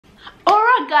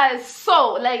Alright guys,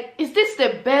 so like, is this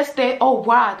the best day or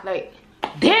what? Like,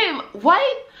 damn,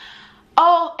 why?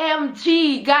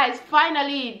 OMG guys,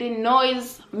 finally the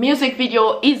Noise music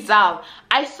video is out.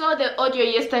 I saw the audio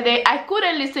yesterday. I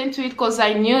couldn't listen to it because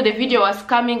I knew the video was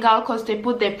coming out because they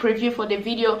put the preview for the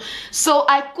video, so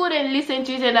I couldn't listen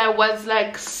to it, and I was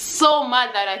like so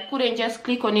mad that I couldn't just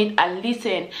click on it and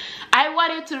listen. I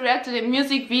wanted to react to the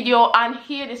music video and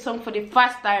hear the song for the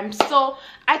first time so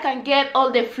I can get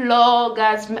all the flow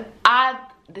guys at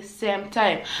the same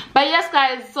time. But yes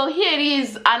guys, so here it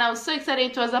is, and I'm so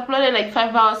excited. It was uploaded like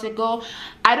 5 hours ago.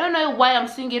 I don't know why I'm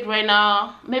singing it right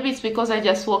now. Maybe it's because I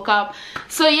just woke up.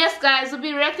 So yes guys, we'll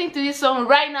be reacting to this song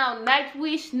right now,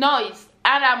 Nightwish, Noise,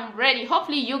 and I'm ready.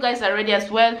 Hopefully you guys are ready as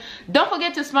well. Don't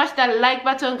forget to smash that like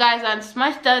button guys, and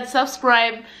smash that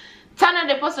subscribe, turn on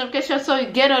the post notification so you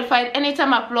get notified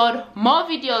anytime I upload more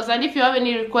videos. And if you have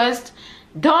any requests,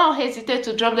 don't hesitate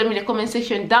to drop them in the comment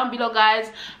section down below guys.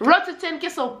 Road to 10k,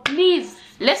 so please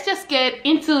let's just get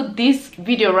into this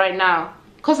video right now,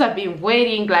 because I've been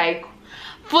waiting like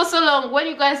for so long. When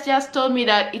you guys just told me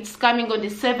that it's coming on the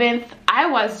 7th, I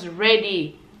was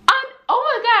ready, and oh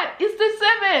my god, it's the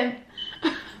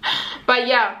 7th. But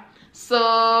yeah,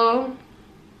 so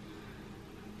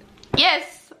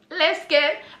yes, let's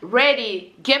get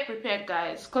ready, get prepared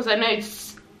guys, because I know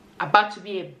it's about to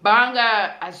be a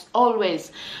banger as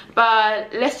always.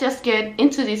 But let's just get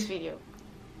into this video.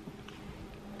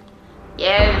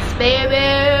 Yes baby.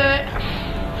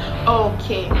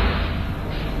 Okay,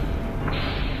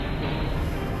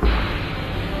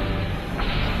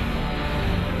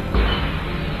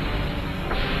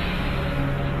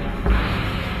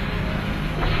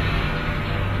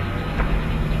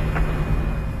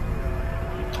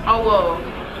 oh whoa.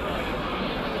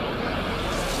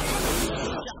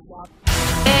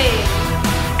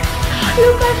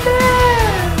 Look at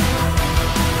that!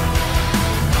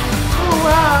 Oh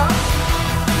wow!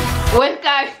 Well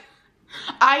guys,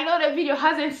 I know the video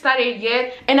hasn't started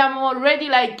yet and I'm already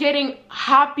like getting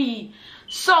happy.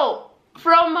 So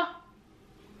from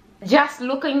just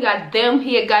looking at them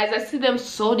here guys, I see them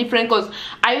so different, because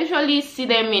I usually see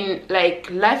them in like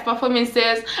live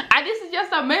performances, and this is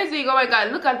just amazing. Oh my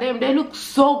god, look at them, they look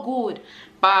so good.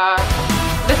 But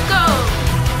let's go.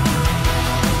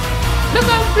 Look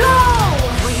at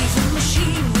flow! Raise the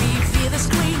machine, we fear the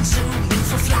screen, zoom in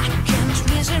for flack and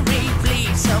misery,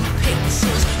 bleed some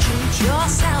pixels, shoot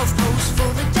yourself, pose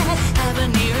for the dead, have a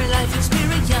near-life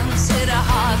experience, hit a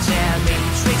hard jam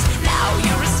matrix, now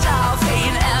you're a star,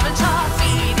 fade avatar,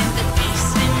 feeding the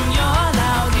beast in your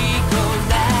loud ego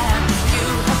land. You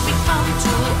have become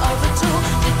tool of a tool,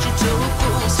 digital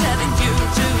fools telling you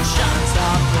to shut,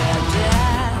 stop, and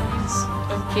dance.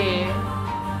 Okay.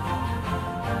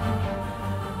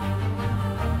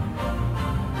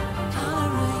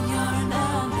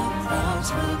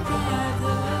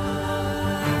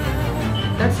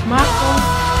 That's Marco.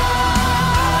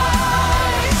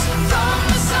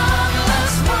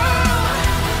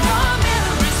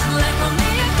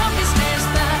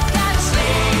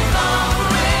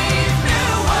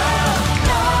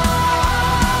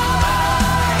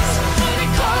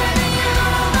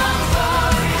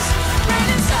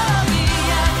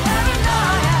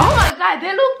 Oh my god,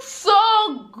 they look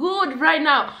so good right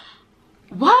now.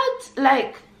 What?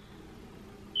 Like,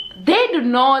 they do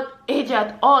not age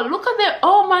at all. Look at them.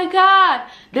 Oh my god,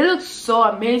 they look so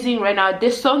amazing right now.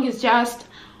 This song is just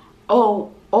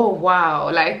oh wow,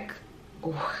 like oh.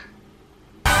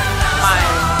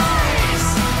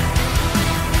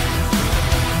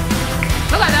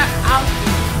 Look at that outfit.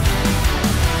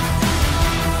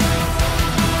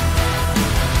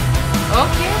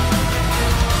 Okay,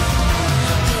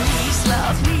 Please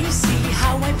love me, see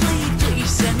how I bleed,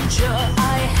 please ensure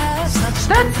I have such.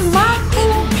 that's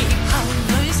Marco.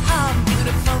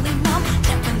 Beautifully numb,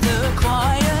 tapping the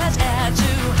quiet air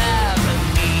to have a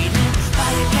meaning.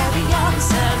 Fire carry on,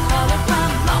 sad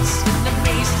hologram, lost in the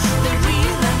maze, the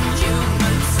real and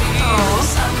human feel. The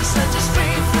sunset is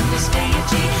free from this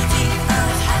deity. The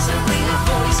earth has a real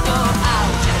voice, go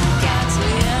out and get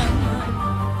in.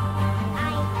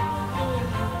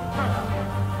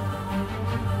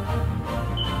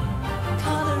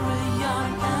 Color a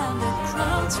yarn and the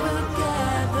crowds will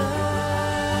gather.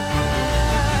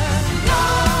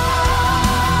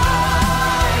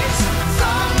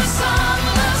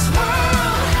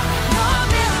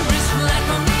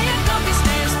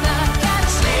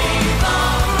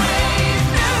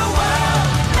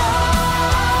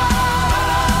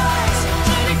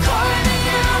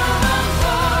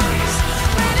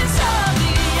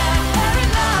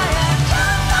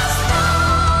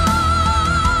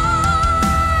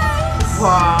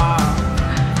 Wow.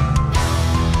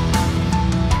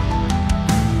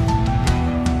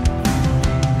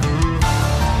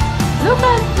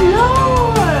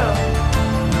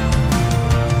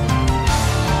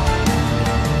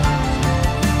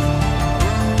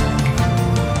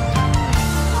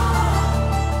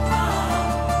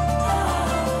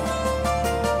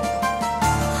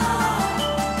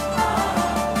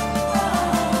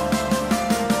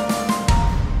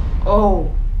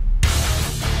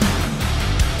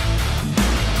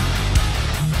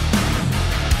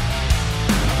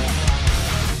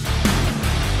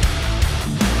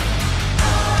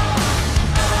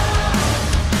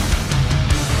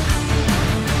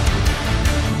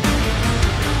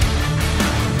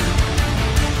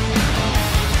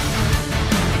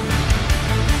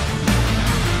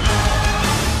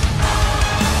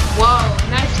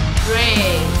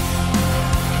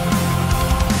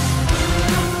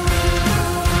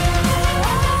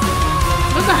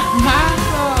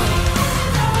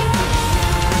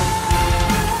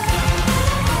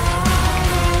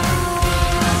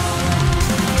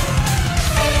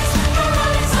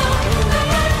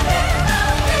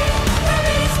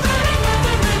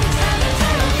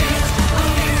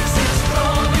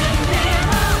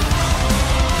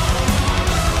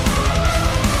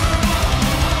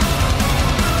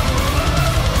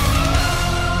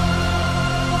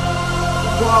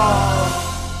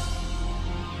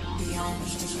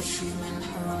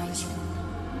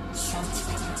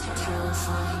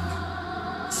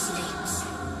 purifying sleeps.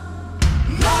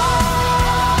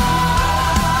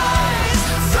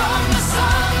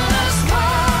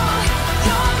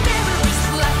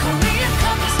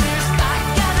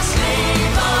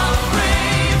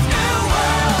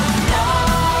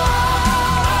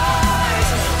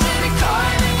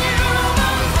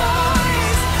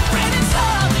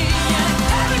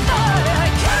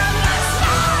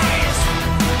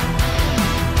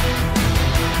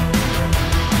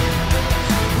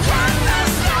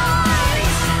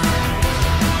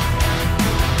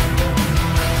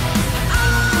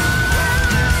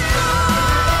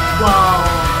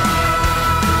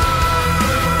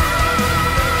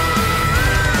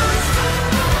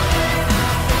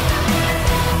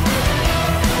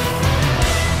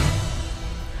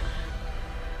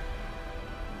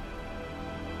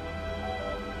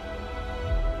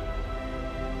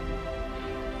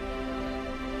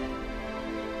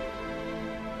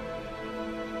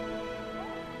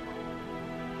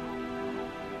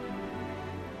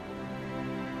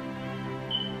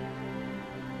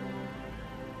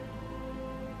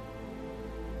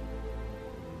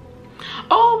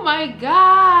 Oh my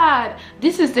god,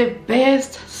 this is the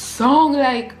best song.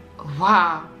 Like,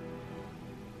 wow.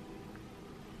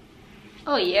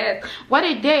 Oh yes, what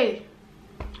a day,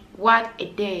 what a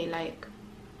day. Like,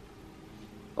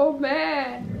 oh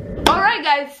man. All right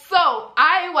guys, so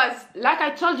I was, like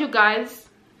I told you guys,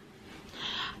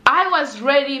 I was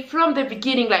ready from the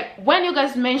beginning. Like when you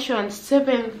guys mentioned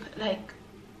 7th, like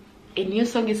a new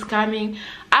song is coming,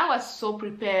 I was so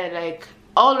prepared. Like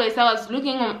always, I was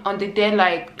looking on the day,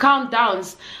 like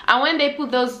countdowns, and when they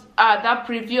put those that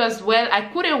preview as well, I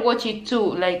couldn't watch it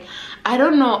too. Like I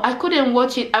don't know, I couldn't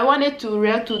watch it. I wanted to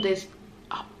react to this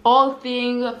whole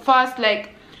thing first,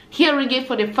 like hearing it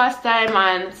for the first time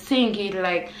and seeing it.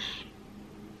 Like,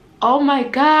 oh my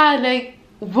god, like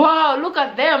wow, look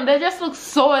at them, they just look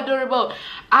so adorable.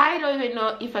 I don't even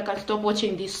know if I can stop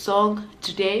watching this song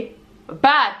today.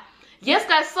 But yes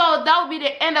guys, so that will be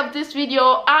the end of this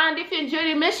video, and if you enjoyed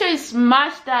it, make sure you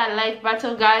smash that like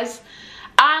button guys,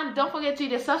 and don't forget to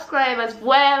hit the subscribe as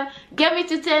well. Get me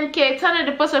to 10k, turn on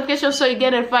the post notification so you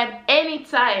get notified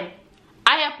anytime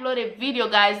I upload a video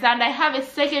guys. And I have a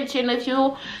second channel, if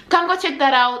you can go check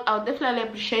that out, I'll definitely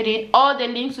appreciate it. All the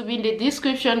links will be in the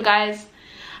description guys,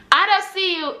 and I'll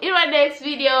see you in my next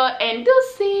video, and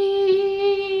deuces.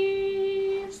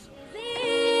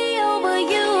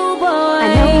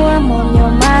 I know I'm on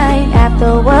your mind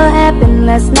after what happened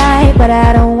last night, but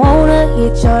I don't wanna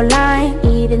hit your line,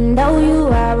 even though you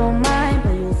are on my